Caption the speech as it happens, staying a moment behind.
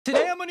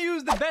to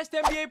use the best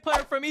NBA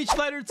player from each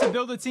letter to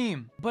build a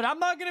team. But I'm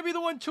not going to be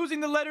the one choosing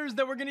the letters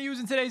that we're going to use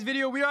in today's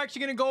video. We are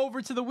actually going to go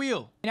over to the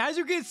wheel. And as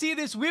you can see,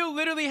 this wheel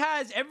literally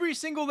has every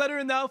single letter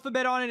in the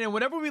alphabet on it. And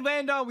whatever we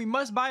land on, we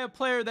must buy a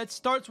player that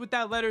starts with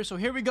that letter. So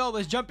here we go.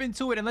 Let's jump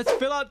into it and let's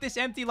fill out this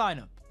empty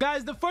lineup.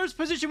 Guys, the first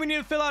position we need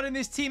to fill out in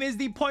this team is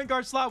the point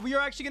guard slot. We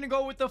are actually going to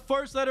go with the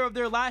first letter of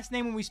their last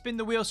name when we spin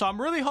the wheel. So I'm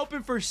really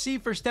hoping for C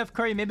for Steph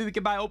Curry. Maybe we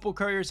could buy Opal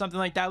Curry or something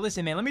like that.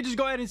 Listen, man, let me just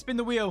go ahead and spin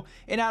the wheel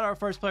and add our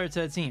first player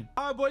to the team.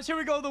 All right, boys, here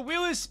we go. The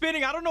wheel is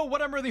spinning. I don't know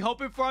what I'm really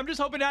hoping for. I'm just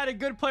hoping to add a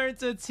good player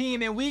into the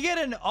team. And we get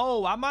an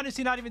O. I'm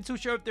honestly not even too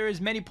sure if there is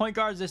many point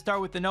guards that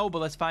start with an O, but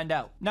let's find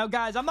out. Now,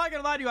 guys, I'm not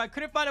going to lie to you. I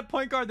couldn't find a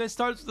point guard that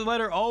starts with the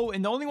letter O.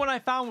 And the only one I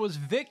found was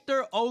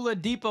Victor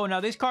Oladipo. Now,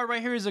 this card right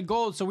here is a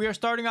gold. So we are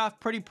starting off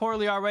pretty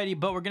poorly already,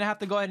 but we're going to have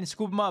to go ahead and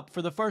scoop him up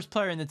for the first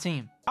player in the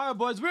team. All right,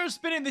 boys, we're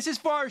spinning. This is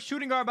for our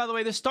shooting guard, by the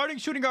way. The starting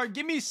shooting guard.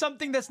 Give me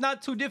something that's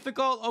not too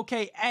difficult.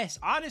 Okay, S.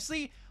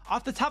 Honestly,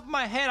 off the top of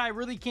my head, I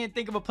really can't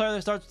think of a player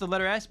that starts with the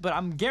letter S, but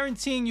I'm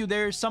guaranteeing you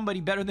there's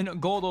somebody better than a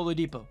gold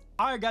Oladipo.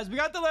 All right, guys, we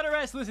got the letter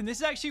S. Listen, this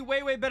is actually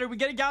way, way better. We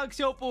get a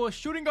Galaxy Opal, a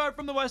shooting guard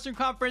from the Western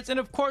Conference, and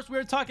of course,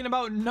 we're talking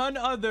about none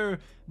other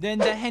than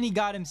the Henny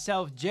God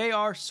himself,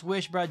 J.R.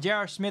 Swish, bro,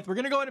 J.R. Smith. We're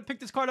going to go ahead and pick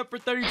this card up for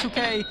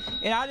 32K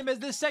and add him as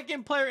the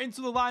second player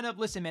into the lineup.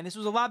 Listen, man, this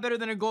was a lot better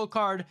than a gold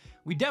card.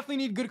 We definitely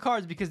need good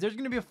cards because there's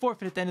going to be a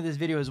forfeit at the end of this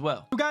video as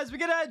well. So, guys, we're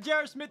going to add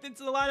J.R. Smith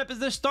into the lineup as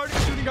the starting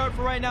shooting guard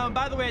for right now. And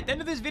by the way, at the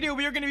end of this video,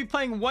 we are going to be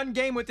playing one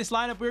game with this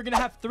lineup. We're going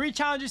to have 3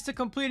 challenges to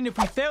complete, and if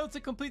we fail to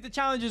complete the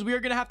challenges, we are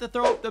going to have to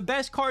throw up the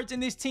best cards in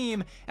this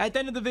team at the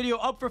end of the video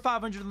up for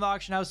 500 in the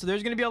auction house. So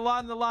there's going to be a lot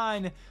on the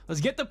line. Let's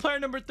get the player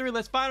number 3.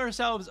 Let's find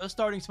ourselves a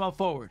starting small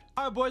forward.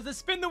 All right, boys, let's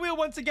spin the wheel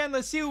once again.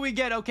 Let's see who we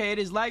get. Okay, it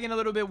is lagging a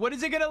little bit. What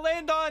is it going to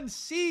land on?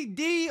 C,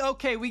 D.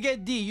 Okay, we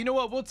get D. You know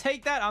what? We'll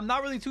take that. I'm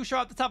not really too sure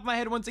off the top of my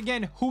head once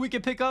again who we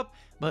can pick up,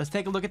 but let's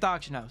take a look at the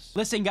auction house.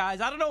 Listen,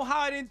 guys, I don't know how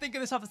I didn't think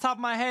of this off the top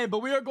of my head, but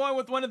we are going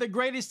with one of the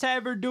greatest to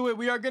ever do it.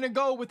 We are going to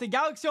go with the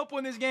Galaxy Opal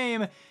in this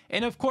game,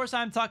 and of course,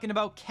 I'm talking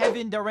about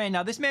Kevin Durant.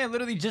 Now, this man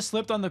literally just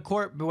slipped on the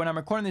court, but when I'm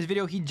recording this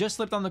video, he just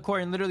slipped on the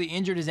court and literally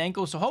injured his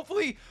ankle. So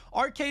hopefully,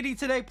 our KD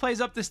today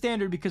plays up to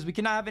standard because we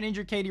cannot have an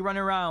injured KD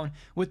running around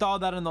with all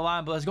that on the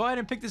line. But let's go ahead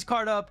and pick this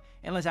card up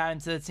and let's add him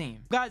to the team.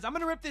 Guys, I'm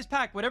going to rip this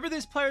pack. Whatever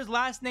this player's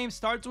last name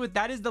starts with,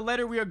 that is the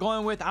letter we are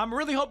going with. I'm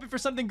really hoping for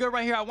something good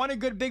right here. I want a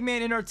good big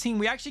man in our team.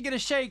 We actually get a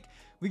shake.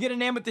 We get a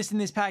name with this in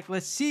this pack.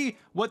 Let's see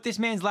what this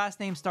man's last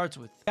name starts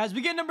with. Guys,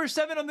 we get number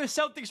 7 on the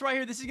Celtics right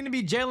here. This is going to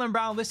be Jaylen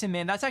Brown. Listen,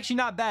 man, that's actually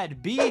not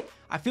bad. B,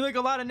 I feel like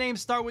a lot of names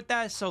start with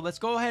that. So let's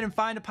go ahead and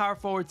find a power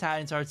forward to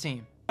add into our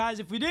team. Guys,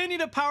 if we didn't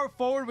need a power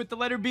forward with the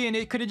letter B and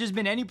it could have just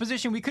been any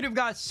position, we could have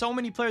got so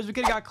many players. We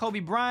could have got Kobe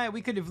Bryant.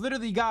 We could have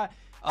literally got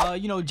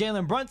you know,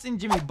 Jalen Brunson,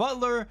 Jimmy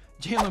Butler,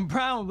 Jaylen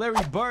Brown,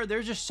 Larry Bird.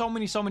 There's just so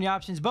many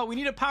options, but we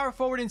need a power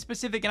forward in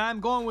specific, and I'm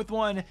going with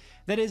one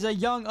that is a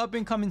young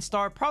up-and-coming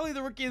star, probably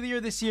the rookie of the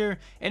year this year.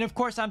 And of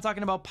course, I'm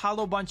talking about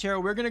Paolo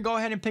Banchero. We're going to go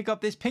ahead and pick up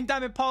this pink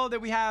diamond Paolo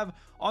that we have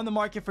on the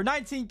market for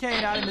 19K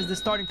and add him as the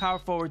starting power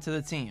forward to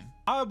the team.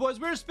 All right, boys,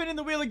 we're spinning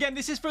the wheel again.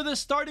 This is for the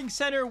starting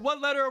center. What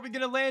letter are we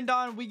going to land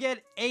on? We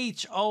get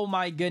H. Oh,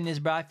 my goodness,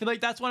 bro. I feel like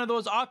that's one of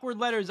those awkward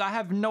letters. I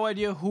have no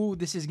idea who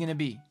this is going to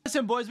be.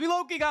 Listen, boys, we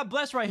low-key got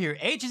blessed right here.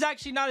 H is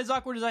actually not as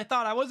awkward as I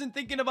thought. I wasn't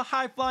thinking of a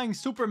high-flying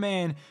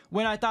Superman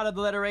when I thought of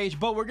the letter H,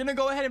 but we're going to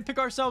go ahead and pick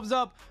ourselves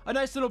up a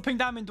nice little pink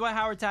diamond Dwight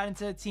Howard to add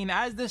into the team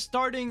as the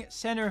starting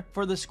center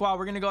for the squad.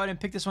 We're going to go ahead and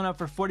pick this one up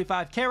for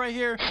 45K right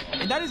here,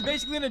 and that is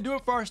basically going to do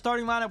it for our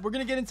starting lineup. We're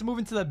going to get into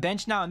moving to the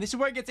bench now, and this is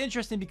where it gets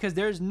interesting because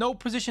there's no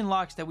position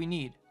locks that we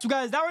need. So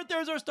guys, that right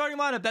there is our starting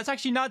lineup. That's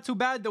actually not too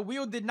bad. The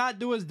wheel did not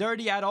do us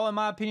dirty at all, in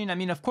my opinion. I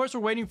mean, of course, we're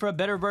waiting for a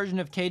better version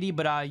of KD,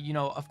 but you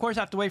know, of course,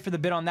 I have to wait for the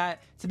bid on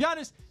that. To be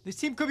honest, this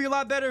team could be a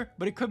lot better,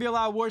 but it could be a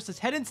lot worse. Let's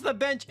head into the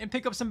bench and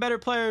pick up some better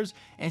players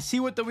and see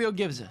what the wheel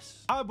gives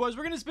us. All right, boys,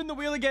 we're going to spin the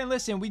wheel again.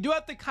 Listen, we do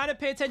have to kind of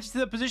pay attention to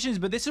the positions,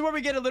 but this is where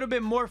we get a little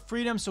bit more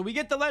freedom. So we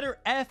get the letter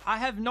F. I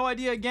have no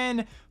idea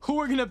again who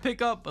we're going to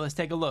pick up, but let's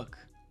take a look.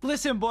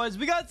 Listen, boys,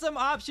 we got some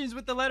options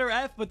with the letter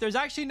F, but there's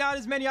actually not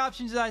as many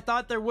options as I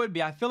thought there would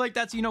be. I feel like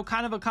that's, you know,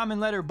 kind of a common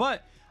letter,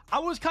 but I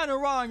was kind of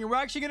wrong, and we're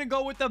actually going to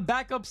go with the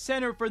backup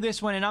center for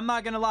this one, and I'm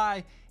not going to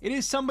lie, it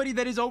is somebody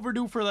that is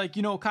overdue for, like,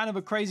 you know, kind of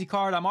a crazy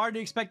card. I'm already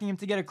expecting him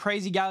to get a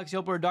crazy Galaxy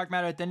Opal or Dark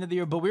Matter at the end of the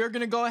year, but we are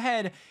going to go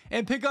ahead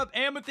and pick up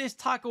Amethyst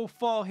Taco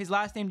Fall. His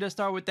last name does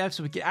start with F,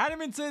 so we can add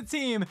him into the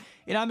team,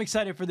 and I'm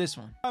excited for this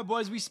one. All right,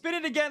 boys, we spin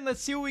it again.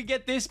 Let's see what we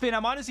get this spin.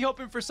 I'm honestly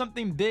hoping for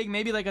something big,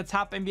 maybe like a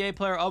top NBA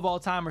player of all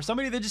time or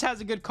somebody that just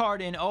has a good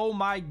card, and oh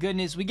my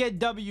goodness, we get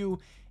W.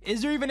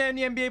 Is there even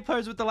any NBA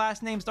players with the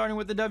last name starting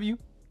with the W?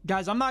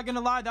 Guys, I'm not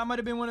gonna lie, that might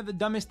have been one of the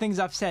dumbest things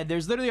I've said.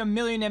 There's literally a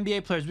million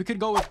NBA players. We could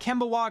go with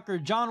Kemba Walker,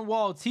 John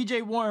Wall,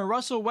 TJ Warren,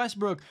 Russell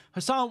Westbrook,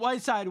 Hassan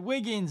Whiteside,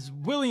 Wiggins,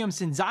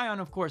 Williamson, Zion,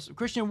 of course,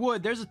 Christian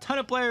Wood. There's a ton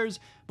of players,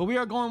 but we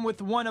are going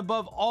with one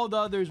above all the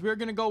others. We're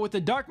gonna go with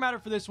the dark matter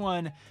for this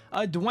one,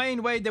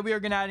 Dwayne Wade, that we are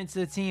gonna add into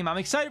the team. I'm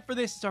excited for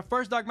this. It's our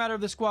first dark matter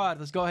of the squad.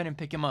 Let's go ahead and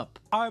pick him up.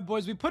 All right,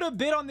 boys, we put a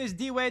bid on this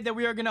D Wade that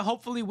we are gonna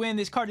hopefully win.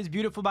 This card is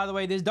beautiful, by the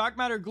way. This dark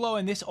matter glow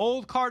and this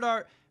old card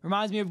art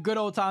reminds me of good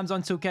old times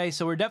on 2K,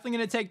 so we're definitely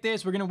going to take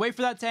this. We're going to wait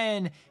for that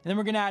 10, and then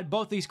we're going to add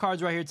both these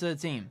cards right here to the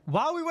team.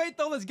 While we wait,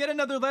 though, let's get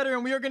another letter,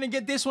 and we are going to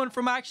get this one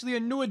from actually a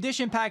new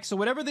edition pack, so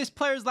whatever this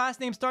player's last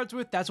name starts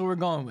with, that's what we're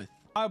going with.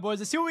 All right, boys,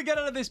 let's see what we get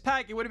out of this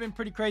pack. It would have been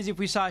pretty crazy if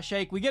we saw a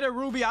shake. We get a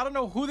Ruby. I don't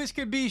know who this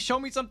could be. Show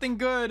me something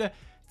good.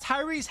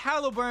 Tyrese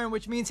Halliburton,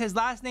 which means his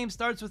last name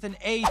starts with an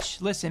H.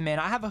 Listen, man,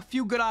 I have a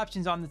few good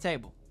options on the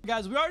table.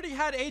 Guys, we already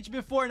had H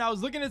before, and I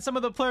was looking at some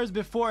of the players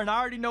before, and I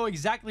already know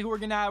exactly who we're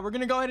going to add. We're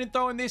going to go ahead and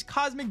throw in this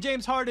Cosmic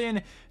James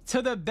Harden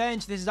to the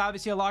bench. This is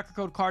obviously a locker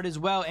code card as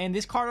well, and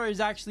this card art is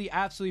actually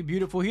absolutely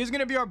beautiful. He is going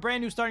to be our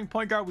brand new starting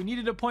point guard. We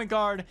needed a point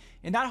guard,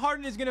 and that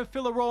Harden is going to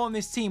fill a role on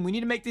this team. We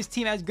need to make this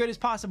team as good as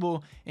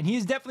possible, and he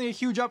is definitely a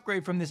huge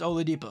upgrade from this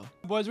Oladipo.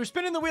 Boys, we're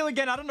spinning the wheel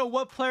again. I don't know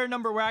what player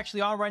number we're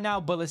actually on right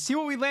now, but let's see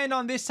what we land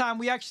on this time.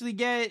 We actually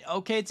get,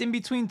 okay, it's in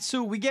between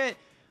two. We get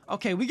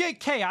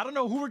K. I don't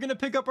know who we're going to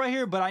pick up right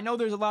here, but I know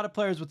there's a lot of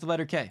players with the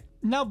letter K.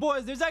 Now,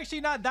 boys, there's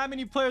actually not that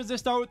many players that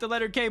start with the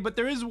letter K, but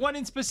there is one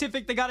in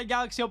specific that got a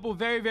Galaxy Opal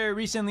very, very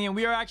recently, and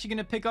we are actually going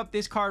to pick up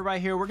this card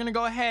right here. We're going to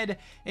go ahead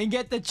and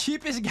get the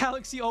cheapest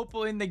Galaxy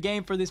Opal in the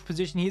game for this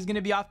position. He's going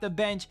to be off the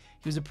bench.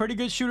 He was a pretty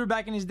good shooter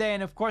back in his day,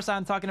 and of course,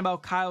 I'm talking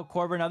about Kyle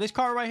Korver. Now, this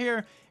card right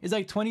here is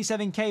like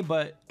 27K,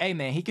 but hey,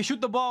 man, he can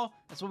shoot the ball.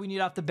 That's what we need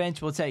off the bench.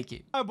 We'll take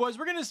it. All right, boys,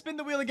 we're going to spin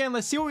the wheel again.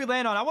 Let's see what we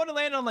land on. I want to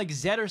land on like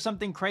Z or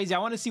something crazy. I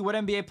want to see what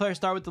NBA players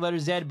start with the letter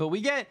Z, but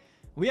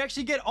we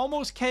actually get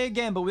almost K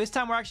again, but this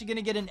time we're actually going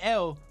to get an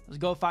L. Let's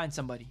go find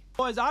somebody.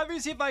 Boys,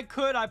 obviously, if I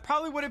could, I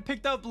probably would have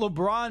picked up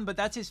LeBron, but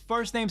that's his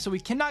first name, so we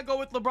cannot go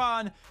with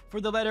LeBron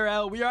for the letter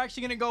L. We are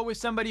actually going to go with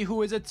somebody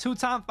who is a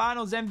two-time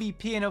Finals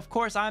MVP, and of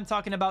course, I'm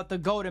talking about the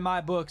GOAT in my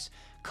books,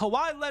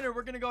 Kawhi Leonard.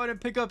 We're going to go ahead and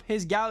pick up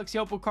his Galaxy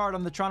Opal card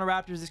on the Toronto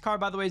Raptors. This card,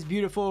 by the way, is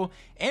beautiful,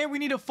 and we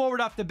need a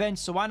forward off the bench,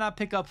 so why not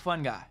pick up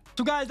Fun Guy?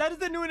 So, guys, that is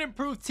the new and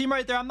improved team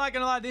right there. I'm not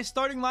going to lie, this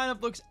starting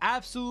lineup looks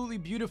absolutely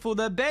beautiful.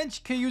 The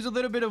bench could use a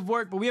little bit of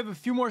work, but we have a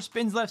few more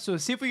spins left, so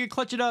let's see if we can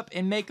clutch it up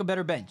and make a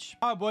better bench.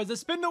 All right, boys,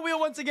 let's spin the wheel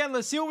once again.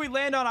 Let's see what we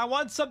land on. I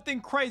want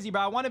something crazy,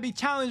 bro. I want to be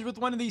challenged with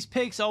one of these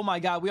picks. Oh, my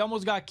God, we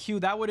almost got Q.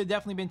 That would have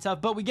definitely been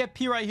tough, but we get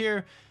P right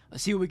here.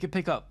 Let's see what we can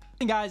pick up.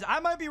 And guys, I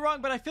might be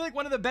wrong, but I feel like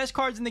one of the best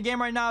cards in the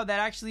game right now that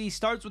actually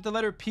starts with the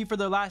letter P for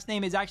their last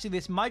name is actually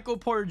this Michael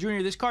Porter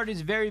Jr. This card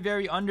is very,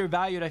 very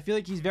undervalued. I feel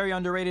like he's very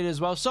underrated as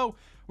well. So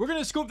we're going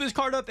to scoop this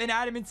card up and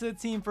add him into the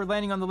team for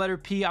landing on the letter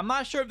P. I'm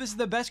not sure if this is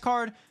the best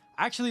card.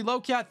 Actually,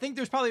 low-key, I think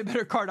there's probably a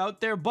better card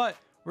out there, but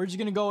we're just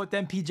going to go with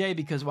MPJ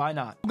because why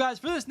not? Guys,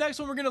 for this next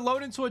one, we're going to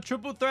load into a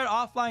triple threat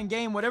offline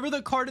game. Whatever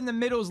the card in the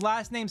middle's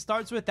last name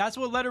starts with, that's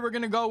what letter we're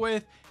going to go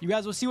with. You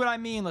guys will see what I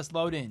mean. Let's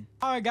load in.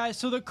 All right, guys.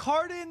 So the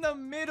card in the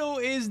middle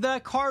is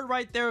the card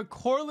right there,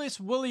 Corliss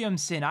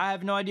Williamson. I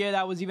have no idea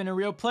that was even a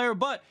real player,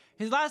 but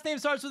his last name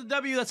starts with a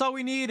W. That's all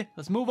we need.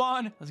 Let's move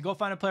on. Let's go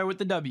find a player with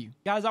the W.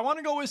 Guys, I want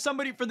to go with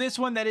somebody for this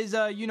one that is,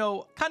 you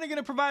know, kind of going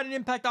to provide an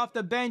impact off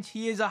the bench.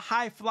 He is a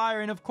high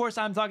flyer, and of course,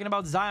 I'm talking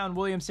about Zion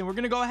Williamson. We're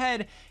going to go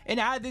ahead and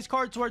add this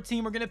card to our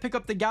team. We're going to pick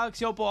up the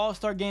Galaxy Opal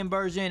All-Star Game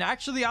version.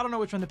 Actually, I don't know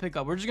which one to pick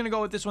up. We're just going to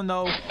go with this one,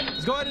 though.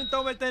 Let's go ahead and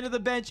throw him at the end of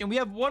the bench, and we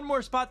have one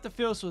more spot to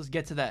fill, so let's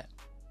get to that.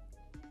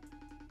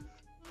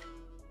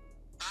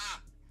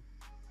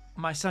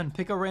 My son,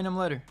 pick a random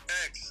letter.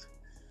 X.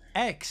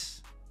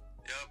 X.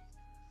 Yep.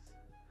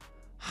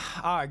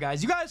 All right,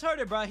 guys. You guys heard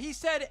it, bro. He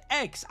said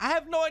X. I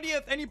have no idea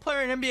if any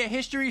player in NBA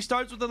history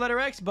starts with the letter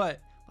X, but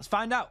let's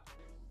find out.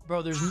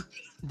 Bro,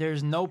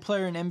 there's no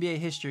player in NBA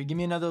history. Give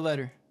me another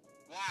letter.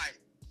 Y.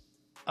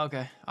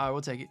 Okay. All right,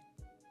 we'll take it.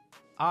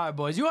 All right,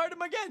 boys. You heard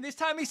him again. This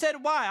time he said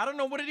Y. I don't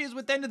know what it is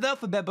with the end of the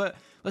alphabet, but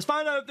let's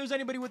find out if there's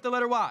anybody with the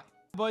letter Y.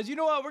 Boys, you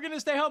know what? We're going to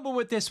stay humble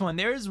with this one.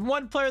 There's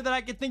one player that I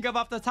can think of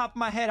off the top of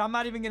my head. I'm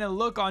not even going to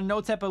look on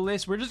no type of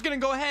list. We're just going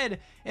to go ahead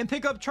and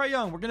pick up Trae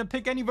Young. We're going to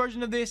pick any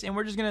version of this, and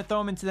we're just going to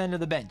throw him into the end of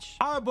the bench.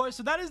 All right, boys.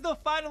 So that is the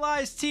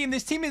finalized team.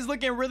 This team is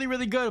looking really,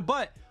 really good,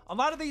 but a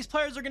lot of these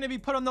players are going to be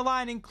put on the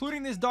line,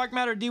 including this Dark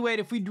Matter D-Wade.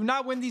 If we do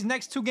not win these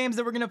next two games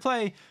that we're going to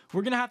play,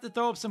 we're going to have to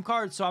throw up some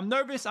cards. So I'm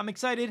nervous. I'm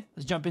excited.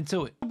 Let's jump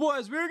into it.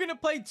 Boys, we're going to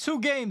play two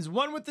games,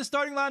 one with the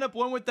starting lineup,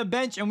 one with the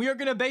bench, and we are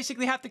going to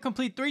basically have to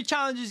complete 3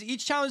 challenges.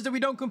 Each challenge that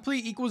we don't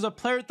complete equals a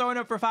player throwing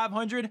up for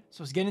 500.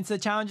 So let's get into the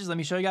challenges. Let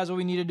me show you guys what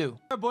we need to do. All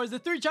right, boys, the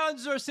 3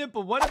 challenges are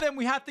simple. One of them,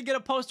 we have to get a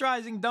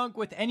posterizing dunk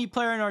with any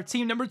player in our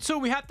team. Number 2,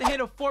 we have to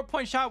hit a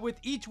 4-point shot with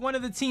each one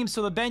of the teams,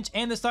 so the bench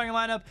and the starting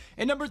lineup.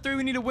 And number 3,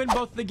 we need to win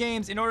both of the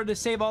games in order to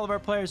save all of our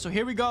players. So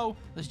here we go.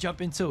 Let's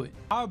jump into it.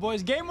 All right,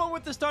 boys. Game 1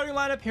 with the starting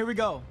lineup. Here we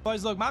go.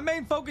 Boys, look, my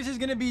main focus is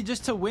going to be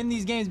just to win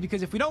these games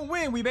because if we don't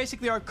win, we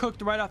basically are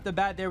cooked right off the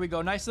bat. There we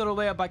go. Nice little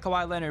layup by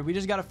Kawhi Leonard. We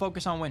just got to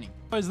focus on winning.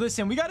 Boys,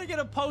 listen, we got to get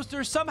a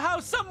poster somehow,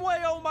 some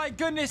way. Oh, my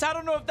goodness. I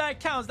don't know if that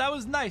counts. That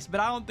was nice, but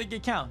I don't think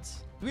it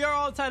counts. We are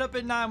all tied up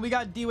at 9. We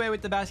got D-Wade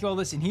with the basketball.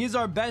 Listen, he is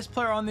our best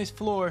player on this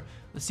floor.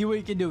 Let's see what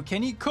he can do.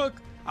 Can he cook?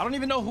 I don't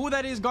even know who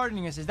that is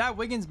guarding us. Is that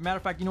Wiggins? Matter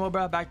of fact, you know what,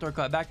 bro? Backdoor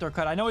cut. Backdoor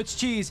cut. I know it's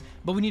cheese,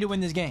 but we need to win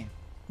this game.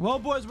 Well,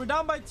 boys, we're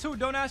down by 2.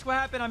 Don't ask what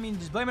happened. I mean,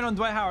 just blame it on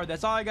Dwight Howard.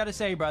 That's all I got to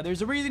say, bro.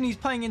 There's a reason he's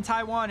playing in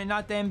Taiwan and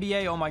not the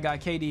NBA. Oh, my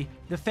God, KD.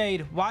 The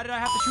fade. Why did I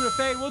have to shoot a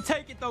fade? We'll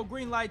take it, though.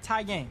 Green light,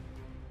 tie game.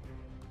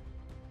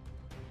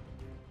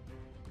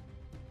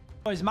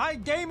 Boys, my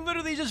game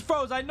literally just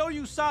froze. I know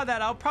you saw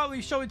that. I'll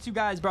probably show it to you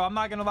guys, bro. I'm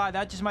not going to lie.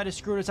 That just might have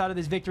screwed us out of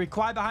this victory.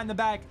 Kawhi behind the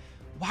back.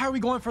 Why are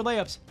we going for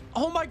layups?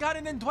 Oh, my God.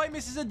 And then Dwight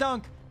misses a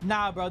dunk.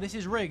 Nah, bro. This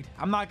is rigged.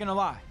 I'm not going to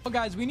lie. Well,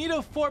 guys, we need a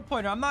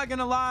 4-pointer. I'm not going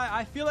to lie.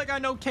 I feel like I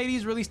know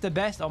KD's released the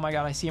best. Oh, my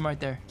God. I see him right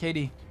there.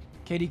 KD.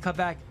 KD, cut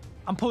back.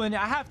 I'm pulling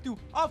it. I have to.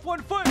 Off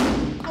 1 foot.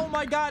 Oh,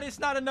 my God. It's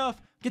not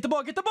enough. Get the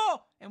ball. Get the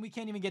ball. And we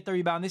can't even get the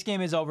rebound. This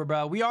game is over,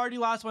 bro. We already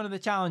lost one of the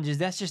challenges.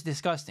 That's just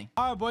disgusting.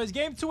 All right, boys.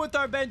 Game 2 with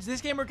our bench.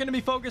 This game, we're going to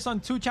be focused on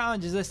 2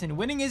 challenges. Listen,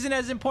 winning isn't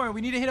as important.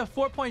 We need to hit a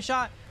 4-point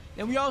shot.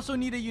 And we also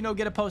need to, you know,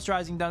 get a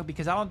posterizing dunk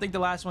because I don't think the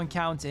last one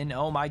counts. And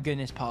oh, my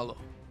goodness, Paulo.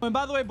 And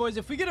by the way, boys,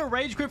 if we get a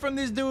rage quit from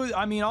this dude,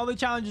 I mean, all the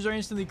challenges are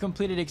instantly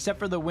completed except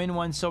for the win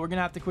one. So we're going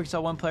to have to quick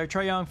sell 1 player.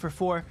 Trae Young for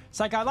 4. It's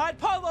like I lied.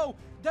 Paulo,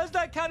 does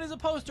that count as a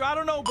poster? I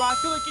don't know, bro. I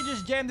feel like he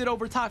just jammed it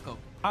over Taco.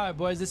 All right,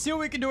 boys, let's see what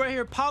we can do right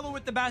here. Paulo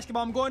with the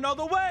basketball. I'm going all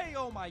the way.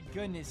 Oh, my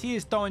goodness. He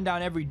is throwing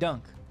down every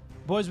dunk.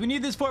 Boys, we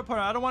need this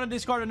 4-pointer. I don't want to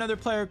discard another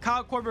player.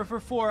 Kyle Korver for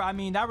 4. I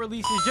mean, that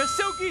release is just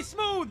silky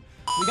smooth.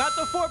 We got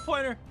the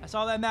 4-pointer. That's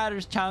all that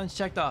matters. Challenge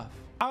checked off.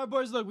 All right,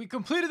 boys, look, we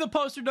completed the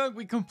poster dunk.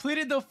 We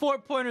completed the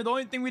 4-pointer. The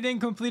only thing we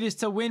didn't complete is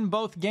to win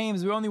both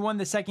games. We only won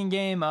the second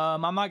game.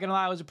 I'm not going to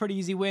lie. It was a pretty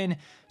easy win.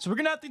 So we're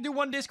going to have to do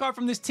 1 discard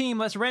from this team.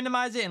 Let's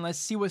randomize it, and let's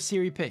see what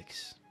Siri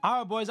picks. All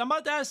right, boys, I'm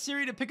about to ask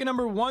Siri to pick a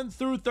number 1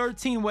 through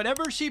 13.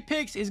 Whatever she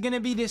picks is going to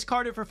be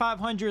discarded for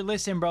 500.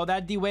 Listen, bro,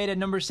 that D-Wade at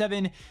number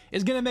 7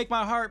 is going to make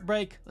my heart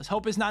break. Let's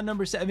hope it's not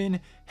number 7.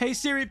 Hey,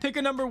 Siri, pick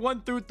a number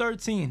 1 through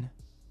 13.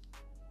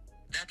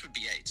 That would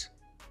be 8.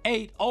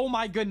 8. Oh,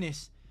 my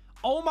goodness.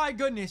 Oh, my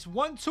goodness.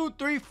 1, 2,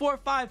 3, 4,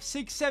 5,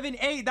 6, 7,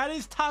 8. That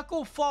is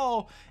Taco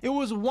Fall. It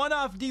was 1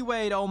 off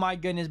D-Wade. Oh, my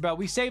goodness, bro.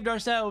 We saved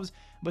ourselves.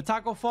 But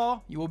Taco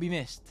Fall, you will be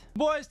missed.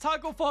 Boys,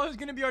 Taco Fall is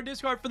going to be our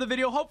discard for the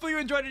video. Hopefully you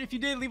enjoyed it. If you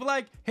did, leave a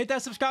like. Hit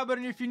that subscribe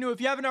button if you're new.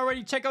 If you haven't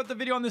already, check out the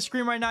video on the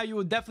screen right now. You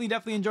will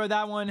definitely enjoy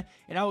that one.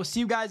 And I will see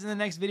you guys in the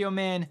next video,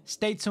 man.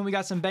 Stay tuned. We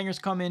got some bangers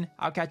coming.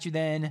 I'll catch you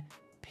then.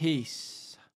 Peace.